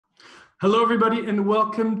Hello, everybody, and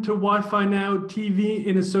welcome to Wi-Fi Now TV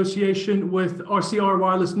in association with RCR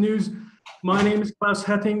Wireless News. My name is Klaus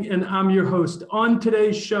Hetting, and I'm your host. On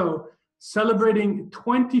today's show, celebrating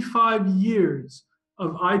 25 years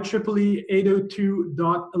of IEEE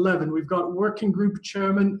 802.11. We've got Working Group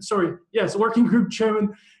Chairman,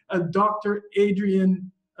 Dr.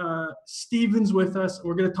 Adrian Stevens with us.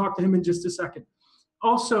 We're going to talk to him in just a second.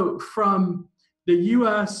 Also from the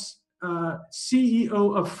U.S.,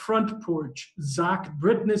 CEO of Frontporch, Zach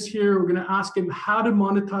Britton is here. We're going to ask him how to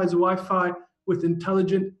monetize Wi-Fi with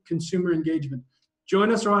intelligent consumer engagement.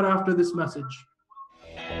 Join us right after this message.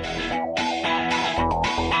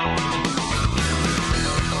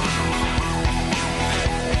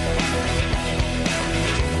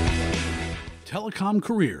 Telecom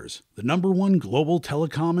Careers, the #1 global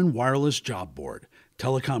telecom and wireless job board,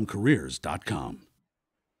 telecomcareers.com.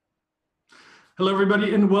 Hello,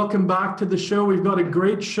 everybody, and welcome back to the show. We've got a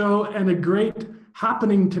great show and a great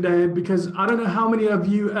happening today because I don't know how many of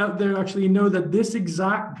you out there actually know that this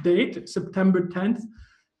exact date, September 10th,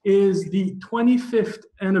 is the 25th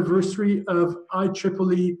anniversary of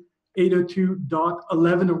IEEE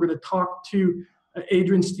 802.11. We're going to talk to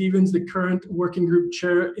Adrian Stevens, the current working group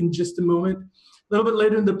chair, in just a moment. A little bit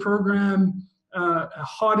later in the program, a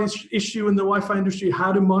hot issue in the Wi-Fi industry,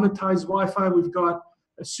 how to monetize Wi-Fi. We've got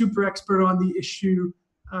a super expert on the issue,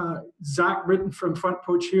 Zach Britton from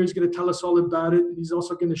Frontporch here is going to tell us all about it. And he's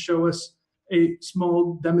also going to show us a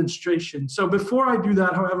small demonstration. So before I do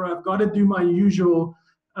that, however, I've got to do my usual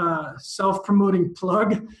self-promoting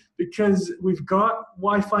plug because we've got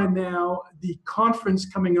Wi-Fi Now, the conference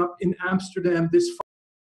coming up in Amsterdam this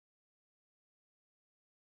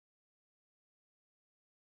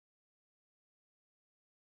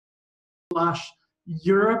fall.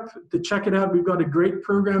 Europe to check it out. We've got a great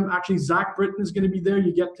program. Actually, Zach Britton is going to be there.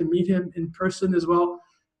 You get to meet him in person as well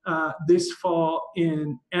this fall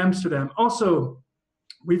in Amsterdam. Also,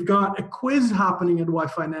 we've got a quiz happening at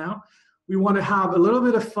Wi-Fi Now. We want to have a little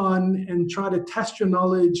bit of fun and try to test your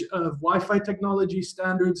knowledge of Wi-Fi technology,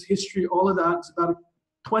 standards, history, all of that. It's about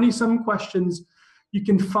 20-some questions. You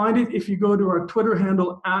can find it if you go to our Twitter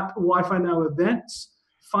handle at Wi-Fi Now Events.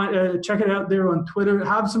 Check it out there on Twitter.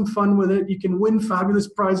 Have some fun with it. You can win fabulous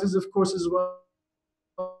prizes, of course, as well,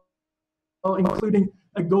 including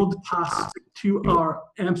a gold pass to our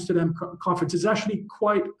Amsterdam conference. It's actually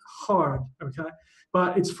quite hard, okay?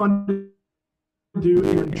 But it's fun to do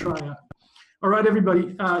and try out. All right,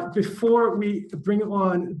 everybody, before we bring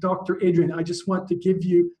on Dr. Adrian, I just want to give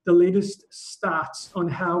you the latest stats on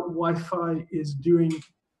how Wi-Fi is doing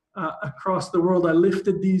across the world. I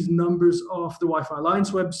lifted these numbers off the Wi-Fi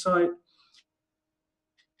Alliance website,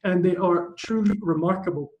 and they are truly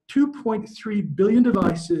remarkable. 2.3 billion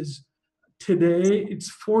devices today. It's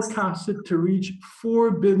forecasted to reach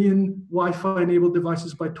 4 billion Wi-Fi enabled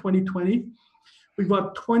devices by 2020. We've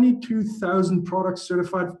got 22,000 products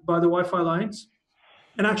certified by the Wi-Fi Alliance.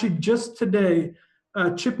 And actually just today,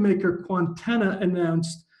 chip maker Quantenna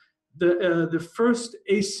announced the first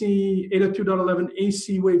AC 802.11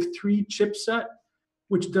 AC Wave 3 chipset,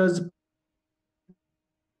 which does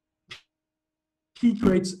peak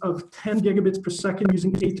rates of 10 gigabits per second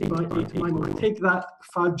using 8x8 MIMO. Take that,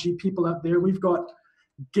 5G people out there. We've got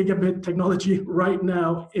gigabit technology right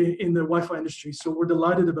now in the Wi-Fi industry, so we're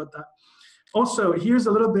delighted about that. Also, here's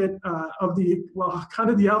a little bit of the, well, kind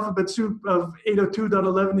of the alphabet soup of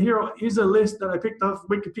 802.11. Here's a list that I picked off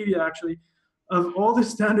Wikipedia, actually, of all the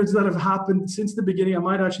standards that have happened since the beginning. I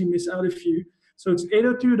might actually miss out a few. So it's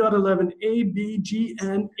 802.11, A, B, G,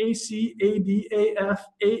 N, AC, AD, AF,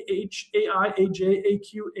 AH, AI, AJ,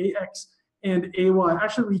 AQ, AX, and AY.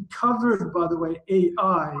 Actually, we covered, by the way,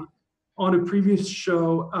 AI on a previous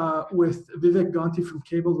show with Vivek Ganti from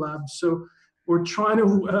Cable Labs. So we're trying to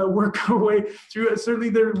work our way through certainly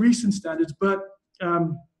the recent standards, but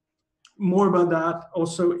more about that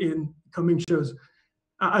also in coming shows.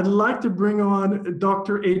 I'd like to bring on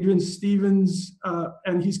Dr. Adrian Stevens,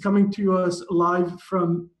 and he's coming to us live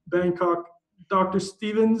from Bangkok. Dr.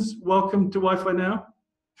 Stevens, welcome to Wi-Fi Now.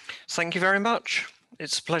 Thank you very much.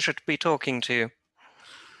 It's a pleasure to be talking to you.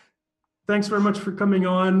 Thanks very much for coming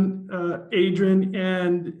on, Adrian.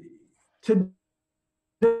 And today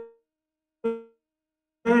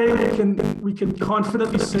we can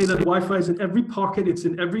confidently say that Wi-Fi is in every pocket, it's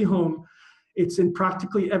in every home. It's in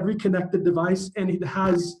practically every connected device, and it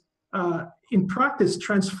has, in practice,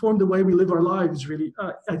 transformed the way we live our lives, really.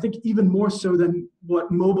 I think even more so than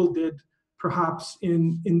what mobile did, perhaps,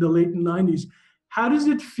 in the late 90s. How does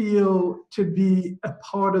it feel to be a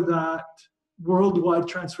part of that worldwide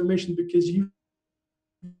transformation? Because you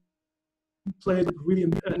played really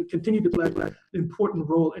and continue to play an important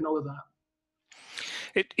role in all of that.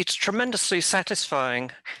 It's tremendously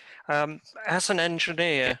satisfying. As an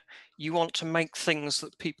engineer, you want to make things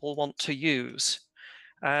that people want to use.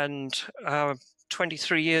 And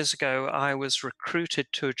 23 years ago, I was recruited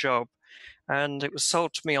to a job, and it was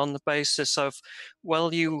sold to me on the basis of,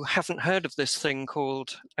 well, you haven't heard of this thing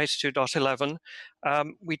called 82.11.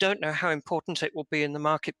 We don't know how important it will be in the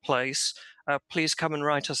marketplace. Please come and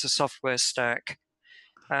write us a software stack.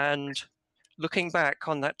 And looking back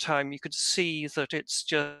on that time, you could see that it's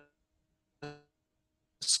just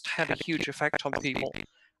had a huge effect on people.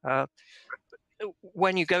 Uh,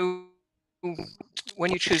 when you go,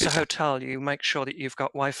 when you choose a hotel, you make sure that you've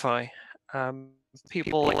got Wi-Fi.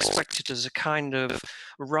 People expect it as a kind of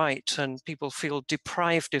right, and people feel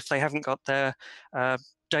deprived if they haven't got their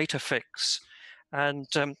data fix. And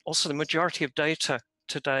also the majority of data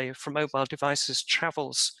today from mobile devices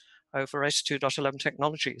travels over 82.11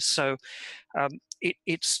 technology. So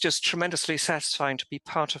it's just tremendously satisfying to be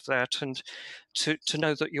part of that, and to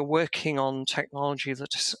know that you're working on technology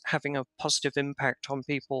that is having a positive impact on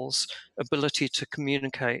people's ability to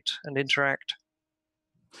communicate and interact.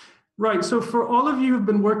 Right. So for all of you who've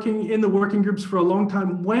been working in the working groups for a long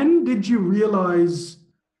time, when did you realize,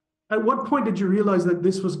 at what point did you realize that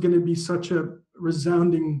this was going to be such a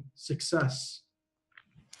resounding success?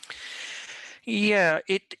 Yeah,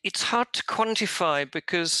 it's hard to quantify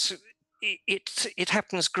because it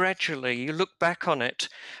happens gradually. You look back on it.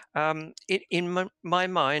 In my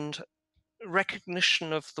mind,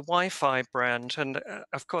 recognition of the Wi-Fi brand, and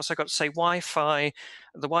of course I got to say Wi-Fi,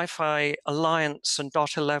 the Wi-Fi Alliance and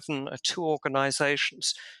 .11 are two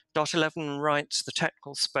organizations. .11 writes the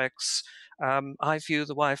technical specs. I view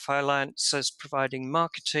the Wi-Fi Alliance as providing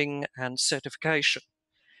marketing and certification,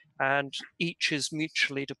 and each is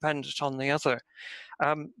mutually dependent on the other.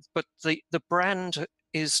 But the brand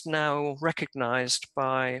is now recognized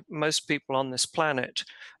by most people on this planet.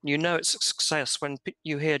 You know it's a success when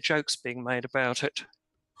you hear jokes being made about it.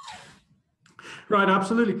 Right,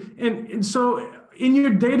 absolutely. And so in your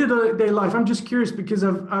day-to-day life, I'm just curious because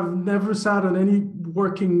I've never sat on any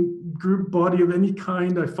working group body of any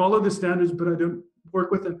kind. I follow the standards, but I don't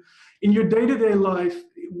work with them. In your day-to-day life,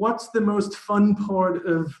 what's the most fun part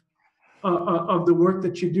of the work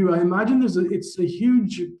that you do? I imagine it's a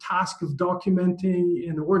huge task of documenting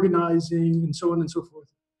and organizing and so on and so forth.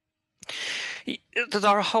 There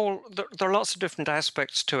are lots of different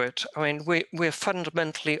aspects to it. I mean, we're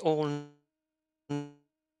fundamentally all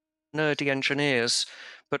nerdy engineers,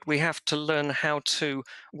 but we have to learn how to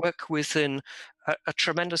work within a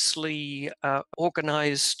tremendously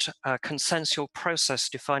organized consensual process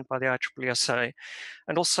defined by the IEEE.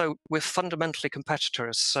 And also, we're fundamentally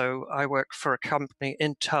competitors. So I work for a company,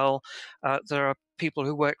 Intel. There are people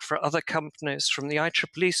who work for other companies. From the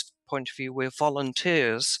IEEE's point of view, we're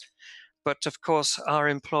volunteers. But of course, our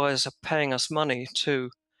employers are paying us money to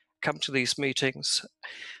come to these meetings.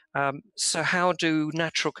 So how do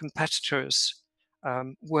natural competitors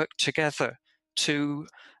work together to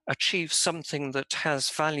achieve something that has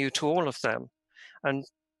value to all of them? And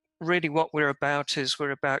really what we're about is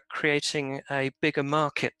we're about creating a bigger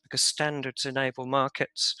market, because standards enable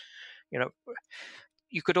markets. You know,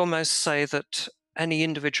 you could almost say that any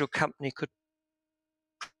individual company could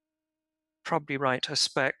probably write a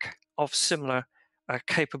spec of similar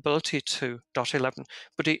capability to .11,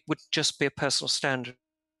 but it would just be a personal standard.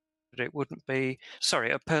 It wouldn't be,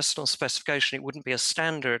 sorry, a personal specification. It wouldn't be a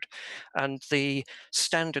standard. And the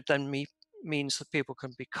standard then means that people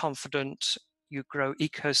can be confident. You grow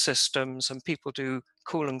ecosystems and people do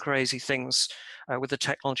cool and crazy things with the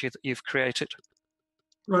technology that you've created.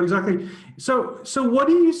 Right, exactly. So what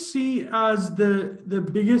do you see as the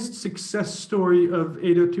biggest success story of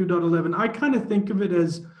 802.11? I kind of think of it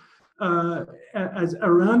as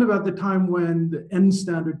around about the time when the N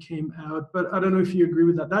standard came out, but I don't know if you agree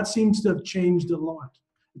with that. That seems to have changed a lot.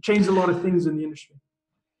 It changed a lot of things in the industry.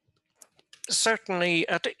 Certainly,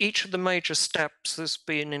 at each of the major steps, there's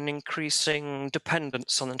been an increasing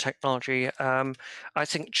dependence on the technology. I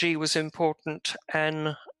think G was important,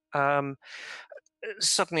 N.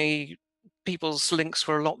 Suddenly, people's links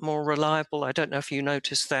were a lot more reliable. I don't know if you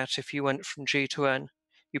noticed that. If you went from G to N,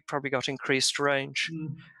 you probably got increased range.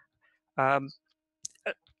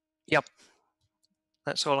 Yep.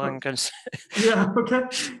 That's all I'm going to say. Yeah, okay.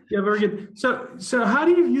 Yeah, very good. So how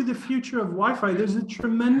do you view the future of Wi-Fi? There's a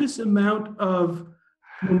tremendous amount of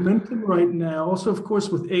momentum right now. Also, of course,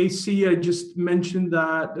 with AC, I just mentioned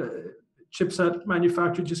that chipset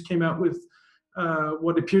manufacturer just came out with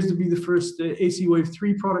what appears to be the first AC Wave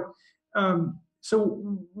 3 product.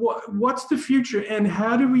 So what's the future, and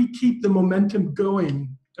how do we keep the momentum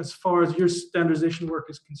going as far as your standardization work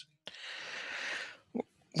is concerned?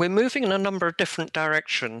 We're moving in a number of different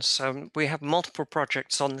directions. We have multiple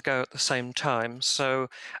projects on the go at the same time. So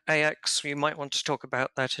AX, you might want to talk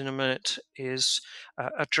about that in a minute, is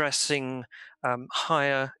addressing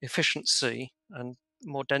higher efficiency and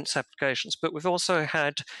more dense applications. But we've also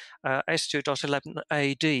had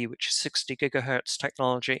S2.11AD, which is 60 gigahertz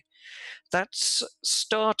technology. That's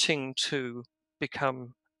starting to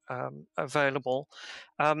become available.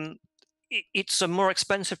 It's a more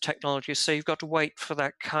expensive technology, so you've got to wait for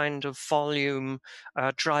that kind of volume,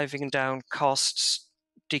 driving down costs,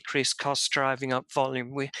 decrease costs, driving up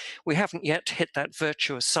volume. We haven't yet hit that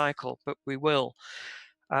virtuous cycle, but we will.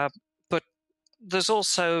 But there's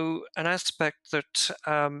also an aspect that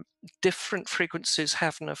different frequencies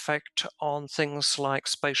have an effect on things like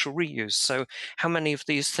spatial reuse. So how many of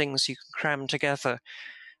these things you can cram together.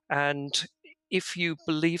 And if you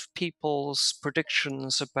believe people's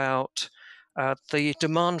predictions about the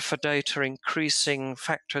demand for data increasing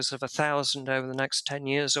factors of 1,000 over the next 10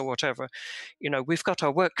 years or whatever, we've got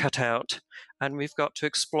our work cut out and we've got to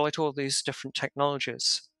exploit all these different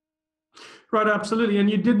technologies. Right, absolutely. And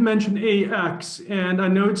you did mention AX, and I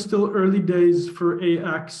know it's still early days for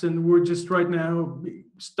AX, and we're just right now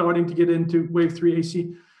starting to get into Wave 3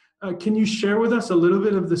 AC. Can you share with us a little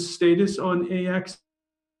bit of the status on AX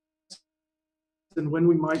and when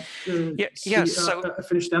we might see a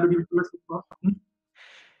finished standard be commercially possible?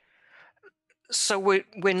 So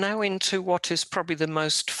we're now into what is probably the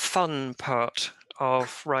most fun part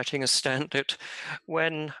of writing a standard,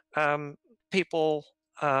 when people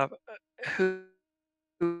who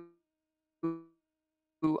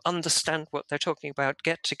understand what they're talking about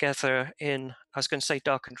get together in, I was going to say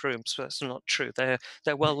darkened rooms, but that's not true. They're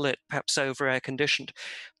well lit, perhaps over air conditioned,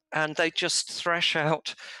 and they just thresh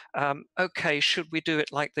out, okay, should we do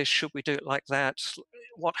it like this? Should we do it like that?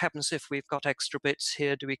 What happens if we've got extra bits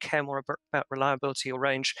here? Do we care more about reliability or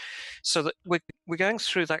range? So that we're going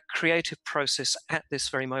through that creative process at this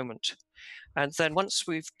very moment. And then once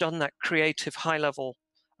we've done that creative high-level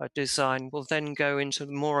design, we'll then go into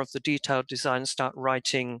more of the detailed design, start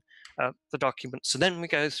writing the documents. And then we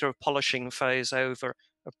go through a polishing phase over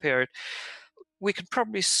a period. We could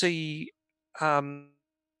probably see a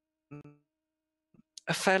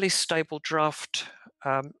fairly stable draft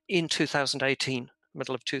in 2018,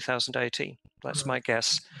 middle of 2018. That's my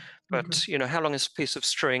guess. But how long is a piece of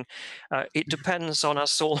string? It depends on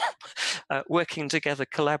us all working together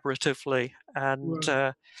collaboratively.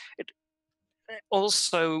 And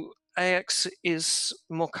also, AX is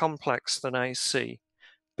more complex than AC,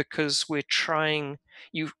 because we're trying.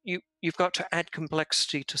 You've got to add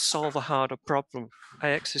complexity to solve a harder problem.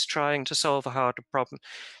 AX is trying to solve a harder problem,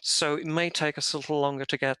 so it may take us a little longer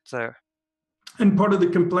to get there. And part of the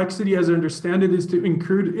complexity, as I understand it, is to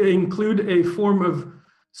include a form of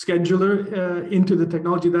scheduler into the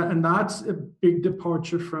technology, and that's a big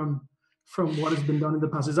departure from what has been done in the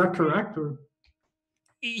past. Is that correct? Or?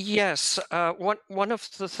 Yes, one of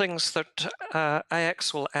the things that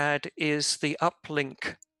AX will add is the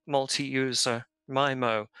uplink multi-user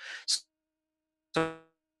MIMO. So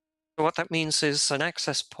what that means is an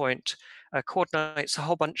access point coordinates a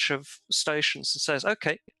whole bunch of stations and says,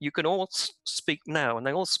 okay, you can all speak now, and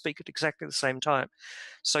they all speak at exactly the same time.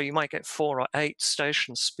 So you might get 4 or 8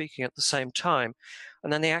 stations speaking at the same time.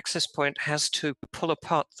 And then the access point has to pull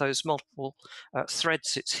apart those multiple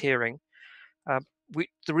threads it's hearing.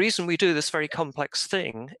 The reason we do this very complex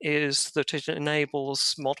thing is that it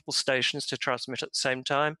enables multiple stations to transmit at the same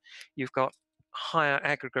time. You've got higher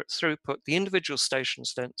aggregate throughput. The individual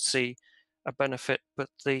stations don't see a benefit, but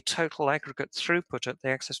the total aggregate throughput at the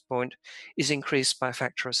access point is increased by a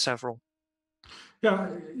factor of several.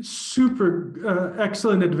 Yeah, super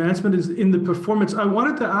excellent advancement is in the performance. I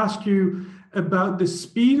wanted to ask you about the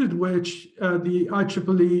speed at which the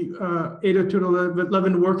IEEE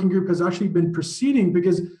 802.11 working group has actually been proceeding,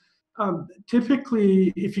 because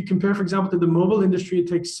typically, if you compare, for example, to the mobile industry, it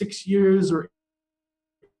takes 6 years or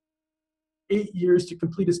 8 years to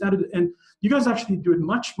complete a standard, and you guys actually do it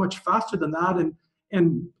much, much faster than that,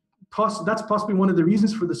 and that's possibly one of the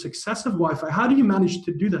reasons for the success of Wi-Fi. How do you manage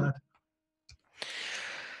to do that?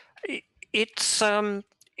 It's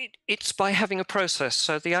by having a process.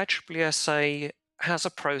 So the IEEE has a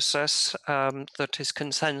process that is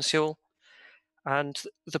consensual, and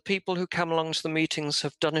the people who come along to the meetings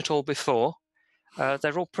have done it all before.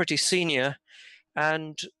 They're all pretty senior,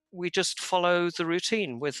 and we just follow the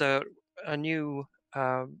routine. With a new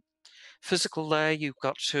physical layer, you've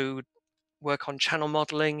got to work on channel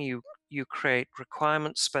modeling. You you create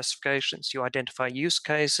requirements, specifications, you identify use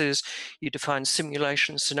cases, you define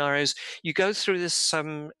simulation scenarios. You go through this,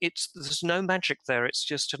 there's no magic there. It's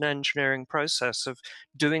just an engineering process of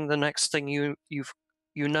doing the next thing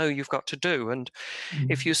you've got to do. And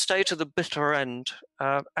if you stay to the bitter end,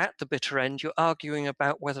 at the bitter end, you're arguing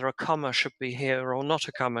about whether a comma should be here or not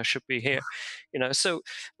a comma should be here. So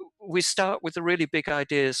we start with the really big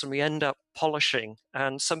ideas and we end up polishing,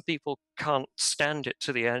 and some people can't stand it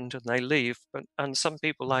to the end and they leave, and some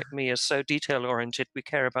people like me are so detail oriented, we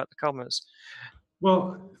care about the commas.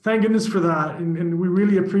 Well, thank goodness for that, and we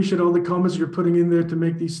really appreciate all the comments you're putting in there to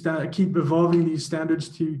make these keep evolving these standards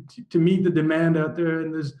to meet the demand out there,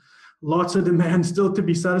 and there's lots of demand still to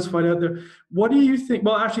be satisfied out there. What do you think?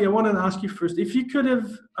 Well, actually, I wanted to ask you first, if you could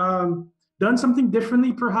have done something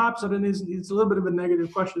differently, perhaps, and it's a little bit of a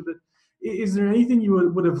negative question, but is there anything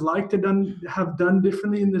you would have liked to have done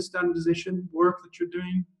differently in the standardization work that you're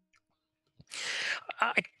doing?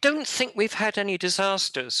 I don't think we've had any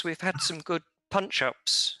disasters. We've had some good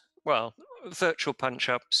punch-ups, well, virtual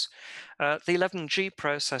punch-ups. The 11G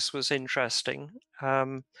process was interesting.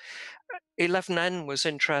 11N was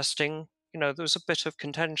interesting. There was a bit of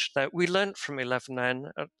contention there. We learned from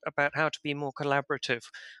 11N about how to be more collaborative,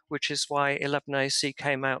 which is why 11AC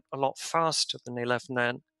came out a lot faster than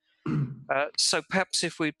 11N. So perhaps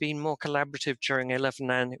if we'd been more collaborative during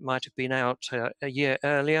 11N, it might have been out a year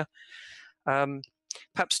earlier.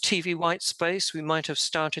 Perhaps TV white space, we might have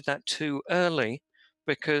started that too early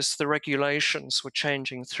because the regulations were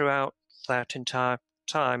changing throughout that entire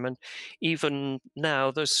time. And even now,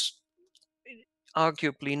 there's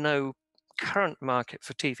arguably no current market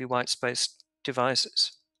for TV white space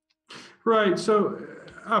devices. Right. So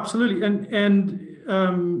absolutely.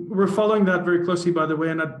 And we're following that very closely, by the way,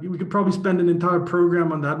 and we could probably spend an entire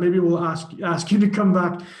program on that. Maybe we'll ask you to come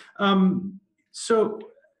back.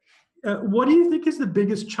 What do you think is the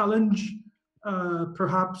biggest challenge,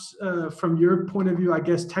 perhaps from your point of view, I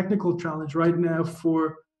guess, technical challenge right now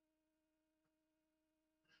for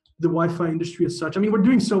the Wi-Fi industry as such? I mean, we're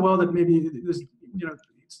doing so well that maybe this,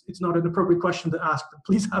 it's not an appropriate question to ask, but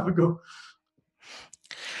please have a go.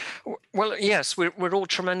 Well, yes, we're all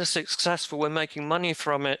tremendously successful. We're making money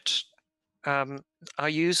from it. Our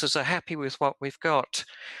users are happy with what we've got.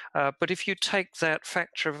 But if you take that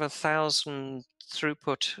factor of 1,000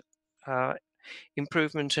 throughput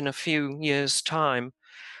improvement in a few years' time,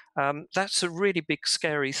 that's a really big,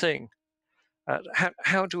 scary thing.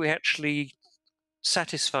 How do we actually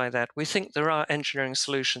satisfy that? We think there are engineering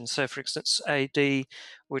solutions. So, for instance, AD,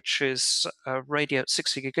 which is radio at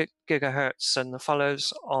 60 gigahertz, and the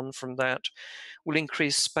follows on from that will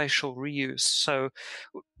increase spatial reuse. So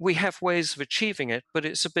we have ways of achieving it, but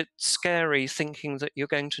it's a bit scary thinking that you're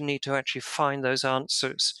going to need to actually find those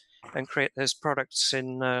answers and create those products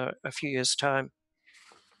in a few years' time.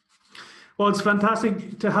 Well, it's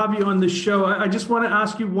fantastic to have you on the show. I just want to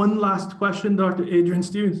ask you one last question, Dr. Adrian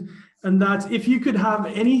Stevens, and that's if you could have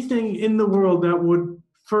anything in the world that would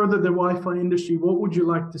further the Wi-Fi industry, what would you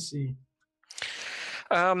like to see?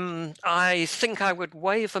 I think I would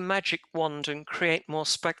wave a magic wand and create more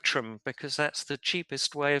spectrum, because that's the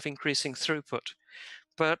cheapest way of increasing throughput.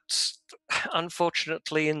 But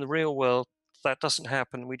unfortunately, in the real world, that doesn't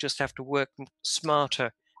happen. We just have to work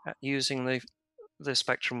smarter at using the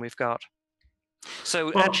spectrum we've got.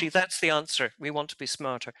 So actually, that's the answer. We want to be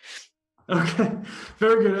smarter. Okay,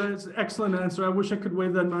 very good. That's an excellent answer. I wish I could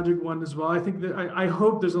wave that magic wand as well. I think that I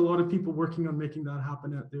hope there's a lot of people working on making that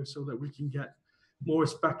happen out there so that we can get more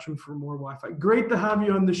spectrum for more Wi-Fi. Great to have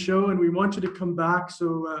you on the show, and we want you to come back.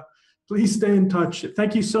 So please stay in touch.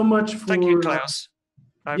 Thank you so much for. Thank you, Klaus.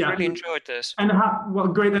 I've really enjoyed this. And well,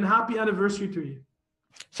 great, and happy anniversary to you.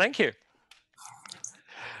 Thank you.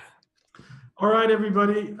 All right,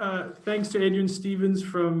 everybody. Thanks to Adrian Stevens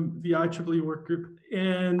from the IEEE work group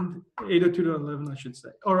and 802.11, I should say.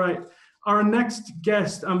 All right, our next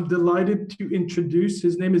guest, I'm delighted to introduce.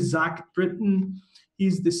 His name is Zach Britton.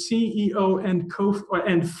 He's the CEO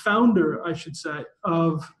and founder, I should say,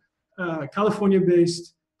 of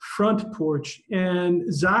California-based Frontporch.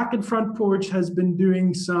 And Zach at Frontporch has been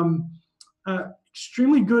doing some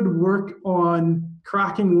extremely good work on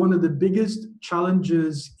cracking one of the biggest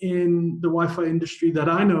challenges in the Wi-Fi industry that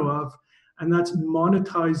I know of, and that's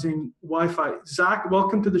monetizing Wi-Fi. Zach,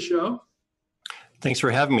 welcome to the show. Thanks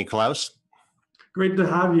for having me, Klaus. Great to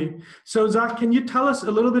have you. So Zach, can you tell us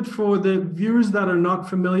a little bit, for the viewers that are not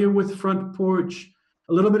familiar with Frontporch,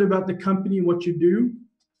 a little bit about the company and what you do?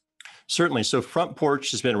 Certainly. So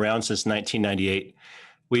Frontporch has been around since 1998.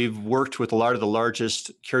 We've worked with a lot of the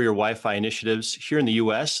largest carrier Wi-Fi initiatives here in the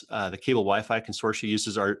US. The Cable Wi-Fi Consortium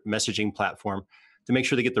uses our messaging platform. to make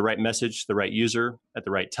sure they get the right message, the right user at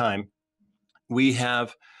the right time. We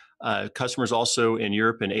have customers also in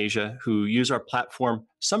Europe and Asia who use our platform.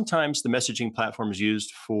 Sometimes the messaging platform is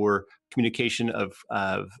used for communication of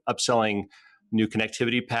upselling new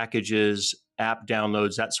connectivity packages, app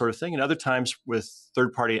downloads, that sort of thing. And other times with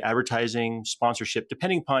third-party advertising, sponsorship,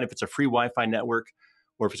 depending upon if it's a free Wi-Fi network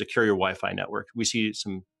or if it's a carrier Wi-Fi network. We see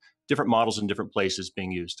some different models in different places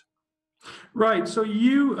being used. Right. So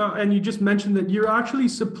you, and you just mentioned that you're actually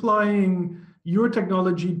supplying your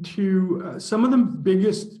technology to some of the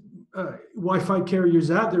biggest Wi-Fi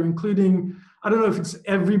carriers out there, including, I don't know if it's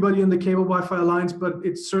everybody in the Cable Wi-Fi Alliance, but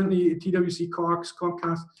it's certainly TWC, Cox,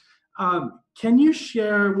 Comcast. Can you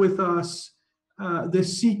share with us the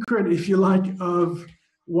secret, if you like, of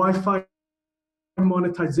Wi-Fi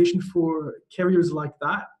monetization for carriers like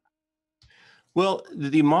that? Well,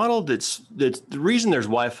 the model that's the reason there's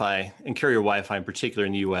Wi-Fi and carrier Wi-Fi in particular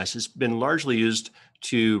in the US has been largely used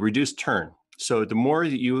to reduce churn. So the more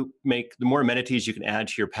that you make, the more amenities you can add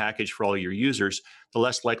to your package for all your users, the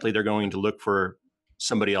less likely they're going to look for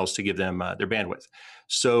somebody else to give them their bandwidth.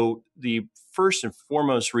 So the first and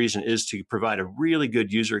foremost reason is to provide a really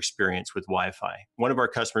good user experience with Wi-Fi. One of our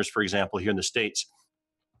customers, for example, here in the States,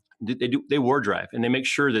 they war drive and they make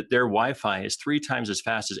sure that their Wi-Fi is 3 times as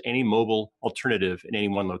fast as any mobile alternative in any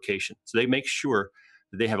one location. So they make sure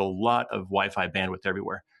that they have a lot of Wi-Fi bandwidth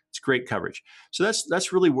everywhere. It's great coverage. So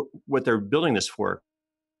that's really what they're building this for.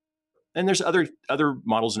 And there's other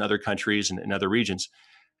models in other countries and in other regions.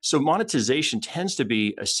 So monetization tends to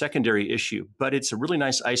be a secondary issue, but it's a really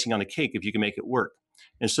nice icing on the cake if you can make it work.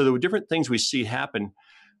 And so the different things we see happen,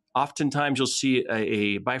 oftentimes you'll see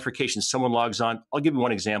a bifurcation. Someone logs on. I'll give you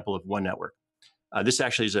one example of one network. This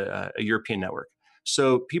actually is a European network.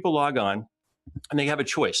 So people log on and they have a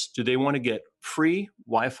choice. Do they want to get free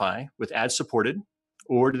Wi-Fi with ad supported,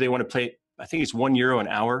 or do they want to pay, I think it's €1 an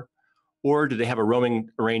hour, or do they have a roaming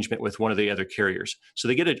arrangement with one of the other carriers? So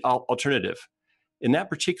they get an alternative. In that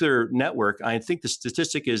particular network, I think the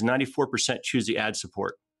statistic is 94% choose the ad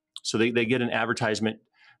support. So they get an advertisement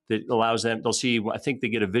that allows them, they'll see, I think they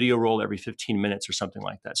get a video roll every 15 minutes or something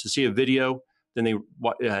like that. So see a video, then they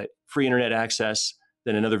free internet access,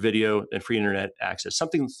 then another video, then free internet access,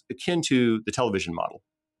 something akin to the television model.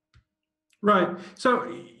 Right.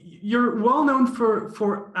 So you're well known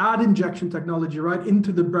for ad injection technology, right,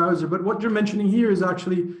 into the browser. But what you're mentioning here is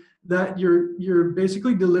actually that you're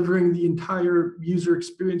basically delivering the entire user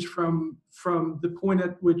experience from the point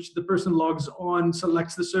at which the person logs on,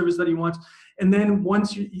 selects the service that he wants, and then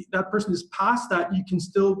once that person is past that, you can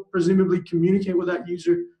still presumably communicate with that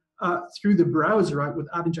user through the browser, right, with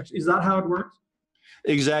ad injection. Is that how it works?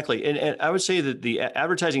 Exactly. And I would say that the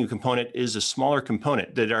advertising component is a smaller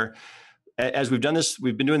component that are, as we've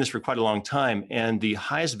been doing this for quite a long time, and the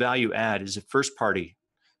highest value ad is a first party.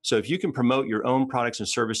 So if you can promote your own products and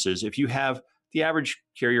services, if you have, the average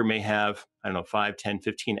carrier may have, I don't know, 5, 10,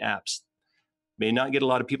 15 apps, may not get a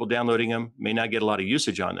lot of people downloading them, may not get a lot of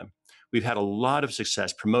usage on them. We've had a lot of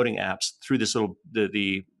success promoting apps through this little,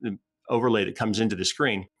 the overlay that comes into the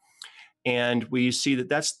screen. And we see that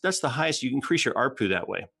that's the highest. You can increase your ARPU that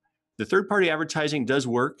way. The third-party advertising does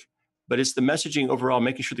work, but it's the messaging overall,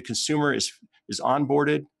 making sure the consumer is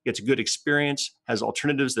onboarded, gets a good experience, has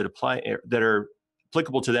alternatives that apply, that are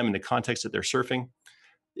applicable to them in the context that they're surfing.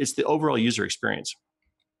 It's the overall user experience.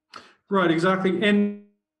 Right, exactly. And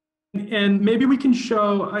maybe we can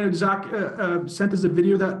show, I know Zach sent us a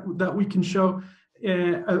video that we can show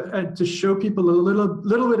to show people a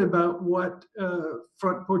little bit about what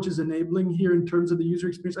Frontporch is enabling here in terms of the user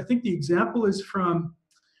experience. I think the example is from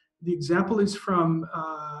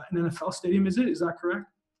an NFL stadium, is it? Is that correct?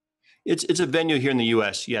 It's a venue here in the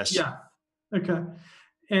US, yes. Yeah, okay.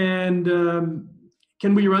 And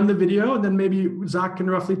can we run the video, and then maybe Zach can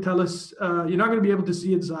roughly tell us, you're not going to be able to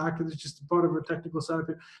see it, Zach, because it's just part of our technical setup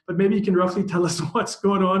here, but maybe you can roughly tell us what's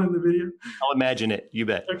going on in the video. I'll imagine it, you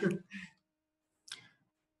bet. Okay.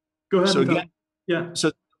 Go ahead. So again, yeah.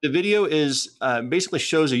 So the video is basically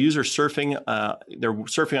shows a user surfing, they're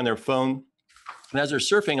surfing on their phone, and as they're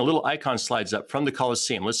surfing, a little icon slides up from the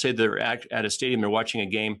Coliseum. Let's say they're at a stadium, they're watching a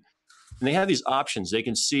game, and they have these options. They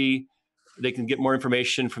can get more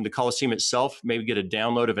information from the Coliseum itself, maybe get a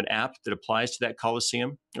download of an app that applies to that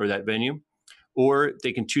Coliseum or that venue. Or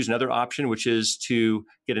they can choose another option, which is to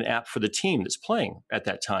get an app for the team that's playing at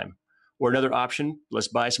that time. Or another option, let's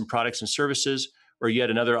buy some products and services. Or yet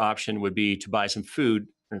another option would be to buy some food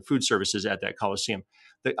and food services at that Coliseum.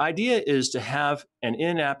 The idea is to have an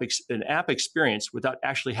app experience without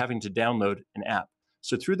actually having to download an app.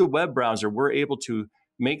 So through the web browser, we're able to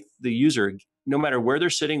make the user, no matter where they're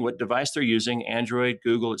sitting, what device they're using, Android,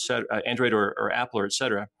 Google, et cetera, Android or Apple, or et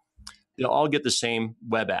cetera, they'll all get the same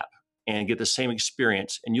web app and get the same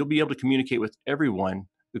experience. And you'll be able to communicate with everyone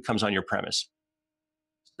who comes on your premise.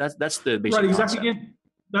 That's the basic right, exactly.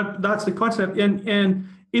 concept. That's the concept. And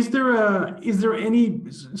is there any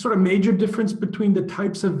sort of major difference between the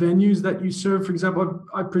types of venues that you serve? For example,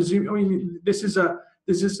 I presume, I mean, this is a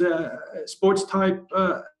sports type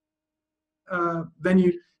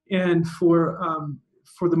venue, and for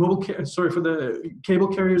the cable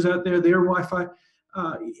carriers out there, their Wi-Fi,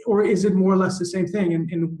 or is it more or less the same thing?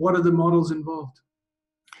 And what are the models involved?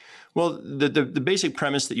 Well, the basic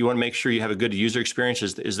premise that you want to make sure you have a good user experience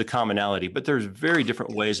is the commonality, but there's very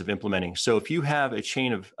different ways of implementing. So if you have a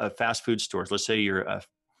chain of fast food stores, let's say you're a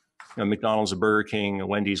McDonald's, a Burger King, a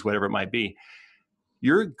Wendy's, whatever it might be,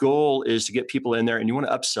 your goal is to get people in there and you want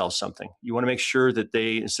to upsell something. You want to make sure that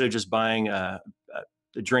they, instead of just buying a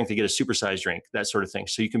drink, they get a supersized drink, that sort of thing.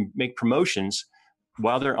 So you can make promotions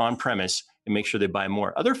while they're on premise and make sure they buy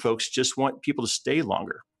more. Other folks just want people to stay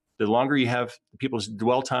longer. The longer you have people's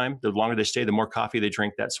dwell time, the longer they stay, the more coffee they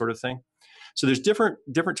drink, that sort of thing. So there's different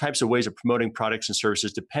types of ways of promoting products and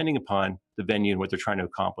services depending upon the venue and what they're trying to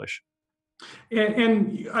accomplish.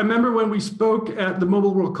 And I remember when we spoke at the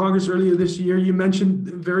Mobile World Congress earlier this year, you mentioned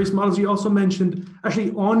various models. You also mentioned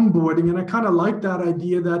actually onboarding. And I kind of like that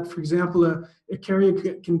idea that, for example, a carrier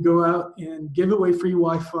can go out and give away free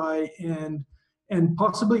Wi-Fi and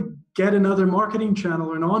possibly get another marketing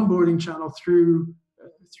channel or an onboarding channel through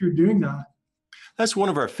doing that. That's one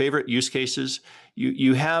of our favorite use cases.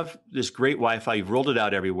 You have this great Wi-Fi, you've rolled it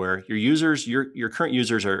out everywhere. Your users, your current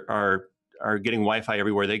users are getting Wi-Fi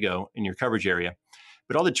everywhere they go in your coverage area.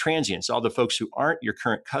 But all the transients, all the folks who aren't your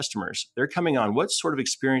current customers, they're coming on. What sort of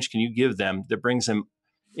experience can you give them that brings them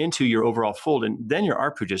into your overall fold? And then your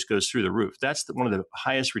ARPU just goes through the roof. That's one of the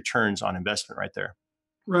highest returns on investment right there.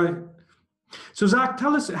 Right. So Zach,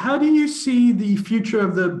 tell us, how do you see the future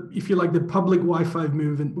of the, if you like, the public Wi-Fi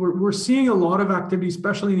movement? We're seeing a lot of activity,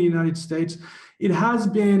 especially in the United States. It has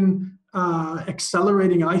been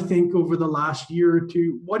accelerating, I think, over the last year or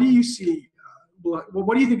two. What do you see?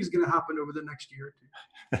 What do you think is going to happen over the next year or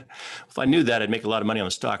two? If I knew that, I'd make a lot of money on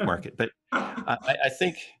the stock market. But I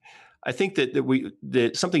think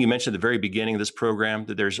that something you mentioned at the very beginning of this program,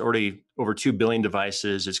 that there's already over 2 billion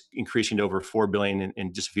devices. It's increasing to over 4 billion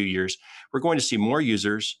in just a few years. We're going to see more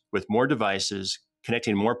users with more devices,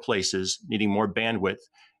 connecting more places, needing more bandwidth,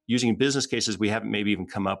 using business cases we haven't maybe even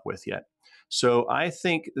come up with yet. So I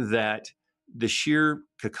think that the sheer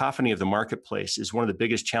cacophony of the marketplace is one of the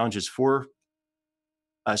biggest challenges for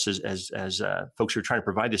us as folks who are trying to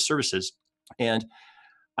provide these services. And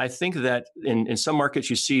I think that in some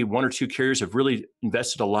markets, you see one or two carriers have really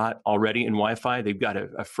invested a lot already in Wi-Fi. They've got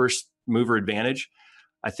a first mover advantage.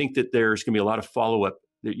 I think that there's going to be a lot of follow-up.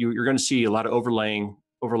 That you're going to see a lot of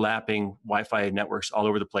overlapping Wi-Fi networks all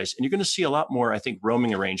over the place. And you're going to see a lot more, I think,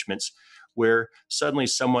 roaming arrangements where suddenly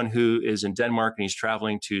someone who is in Denmark and he's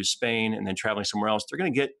traveling to Spain and then traveling somewhere else, they're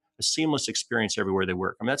going to get a seamless experience everywhere they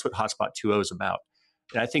work. I mean, that's what Hotspot 2.0 is about.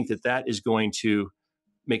 And I think that is going to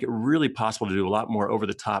make it really possible to do a lot more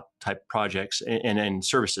over-the-top type projects and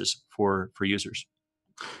services for users.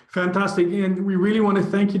 Fantastic. And we really want to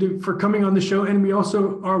thank you for coming on the show. And we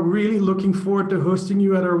also are really looking forward to hosting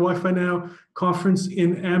you at our Wi-Fi Now conference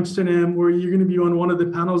in Amsterdam, where you're going to be on one of the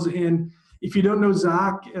panels. And if you don't know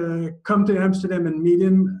Zach, come to Amsterdam and meet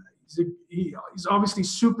him. He's obviously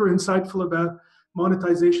super insightful about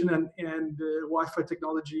monetization and Wi-Fi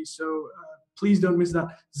technology. So please don't miss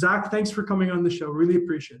that. Zach, thanks for coming on the show. Really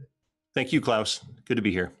appreciate it. Thank you, Klaus. Good to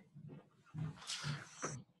be here.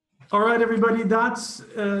 All right, everybody, that's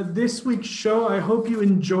this week's show. I hope you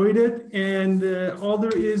enjoyed it. And all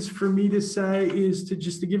there is for me to say is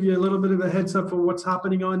to give you a little bit of a heads up for what's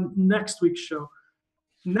happening on next week's show.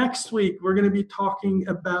 Next week, we're going to be talking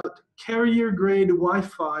about carrier-grade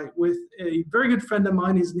Wi-Fi with a very good friend of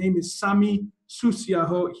mine. His name is Sami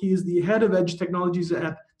Susiaho. He is the head of Edge Technologies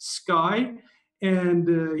at Sky,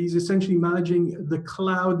 and he's essentially managing the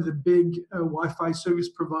cloud, the big Wi-Fi service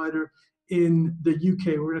provider in the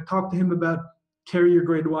UK. We're going to talk to him about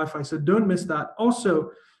carrier-grade Wi-Fi, so don't miss that.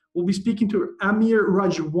 Also, we'll be speaking to Amir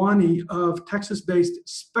Rajwani of Texas-based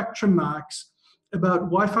Spectrum Max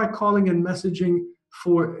about Wi-Fi calling and messaging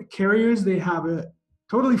for carriers. They have a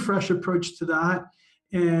totally fresh approach to that,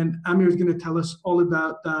 and Amir is going to tell us all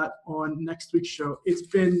about that on next week's show. It's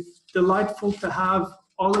been delightful to have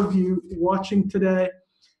all of you watching today.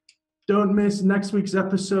 Don't miss next week's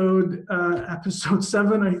episode, episode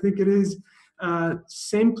 7, I think it is.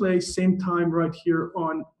 Same place, same time, right here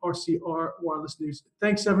on RCR Wireless News.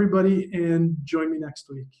 Thanks, everybody, and join me next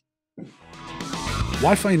week.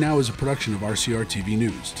 Wi-Fi Now is a production of RCR TV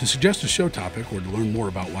News. To suggest a show topic or to learn more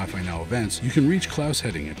about Wi-Fi Now events, you can reach Klaus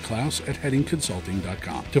Hedding at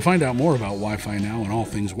klaus@heddingconsulting.com. To find out more about Wi-Fi Now and all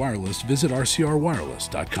things wireless, visit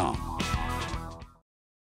rcrwireless.com.